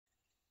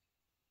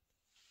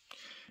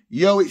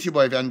Yo, it's your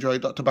boy the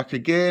Android Doctor back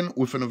again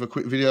with another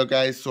quick video,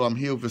 guys. So I'm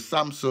here with the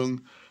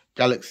Samsung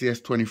Galaxy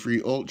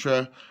S23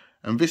 Ultra,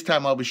 and this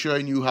time I'll be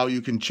showing you how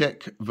you can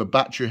check the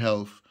battery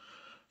health.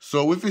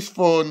 So with this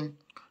phone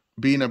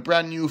being a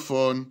brand new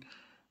phone,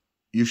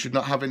 you should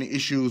not have any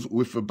issues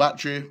with the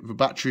battery. The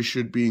battery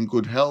should be in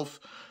good health.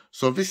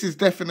 So this is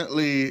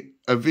definitely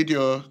a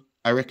video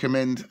I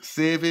recommend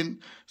saving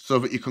so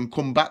that you can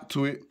come back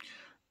to it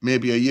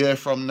maybe a year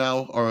from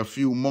now or a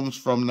few months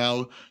from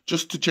now,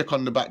 just to check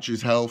on the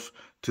battery's health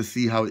to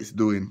see how it's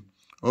doing.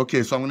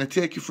 Okay, so I'm going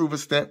to take you through the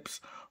steps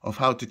of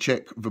how to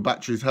check the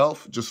battery's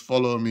health. Just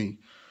follow me.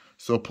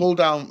 So pull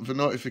down the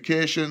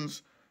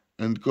notifications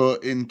and go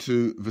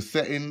into the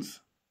settings,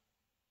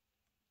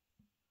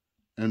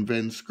 and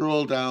then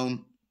scroll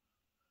down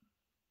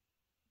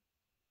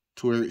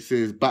to where it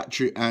says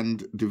battery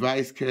and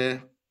device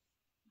care.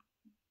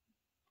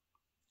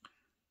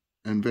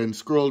 And then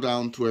scroll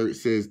down to where it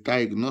says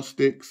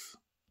diagnostics.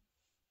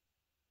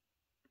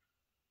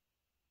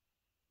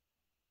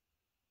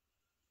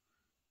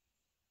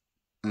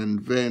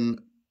 And then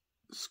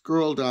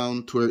scroll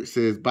down to where it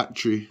says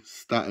battery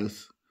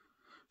status.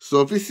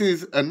 So this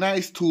is a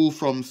nice tool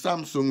from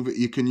Samsung that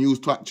you can use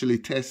to actually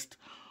test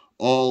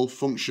all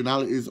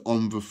functionalities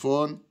on the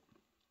phone.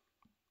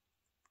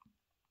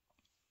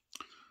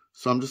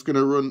 So I'm just going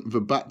to run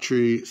the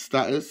battery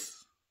status.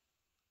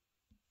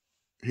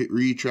 Hit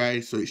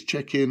retry, so it's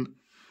checking,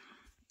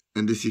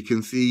 and as you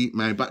can see,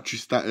 my battery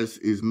status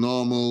is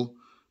normal,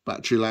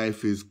 battery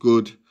life is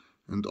good,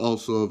 and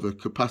also the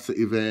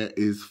capacity there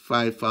is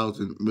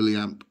 5,000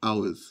 milliamp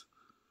hours.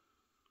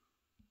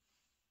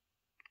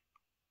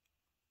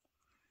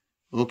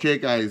 Okay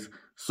guys,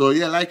 so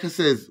yeah, like I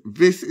said,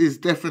 this is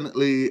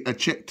definitely a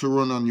check to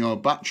run on your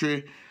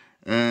battery.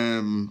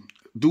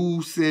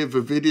 Do save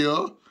the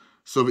video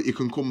so that you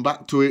can come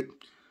back to it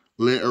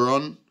later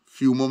on,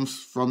 few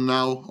months from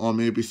now, or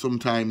maybe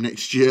sometime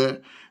next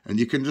year, and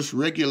you can just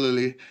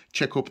regularly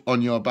check up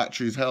on your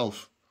battery's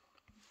health.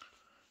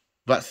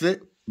 That's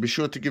it. Be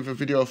sure to give the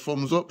video a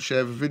thumbs up,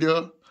 share the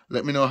video,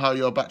 let me know how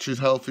your battery's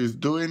health is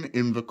doing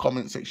in the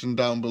comment section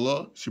down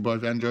below. It's your boy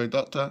the Android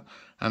Doctor,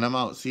 and I'm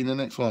out. See you in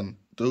the next one.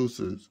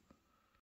 Deuces.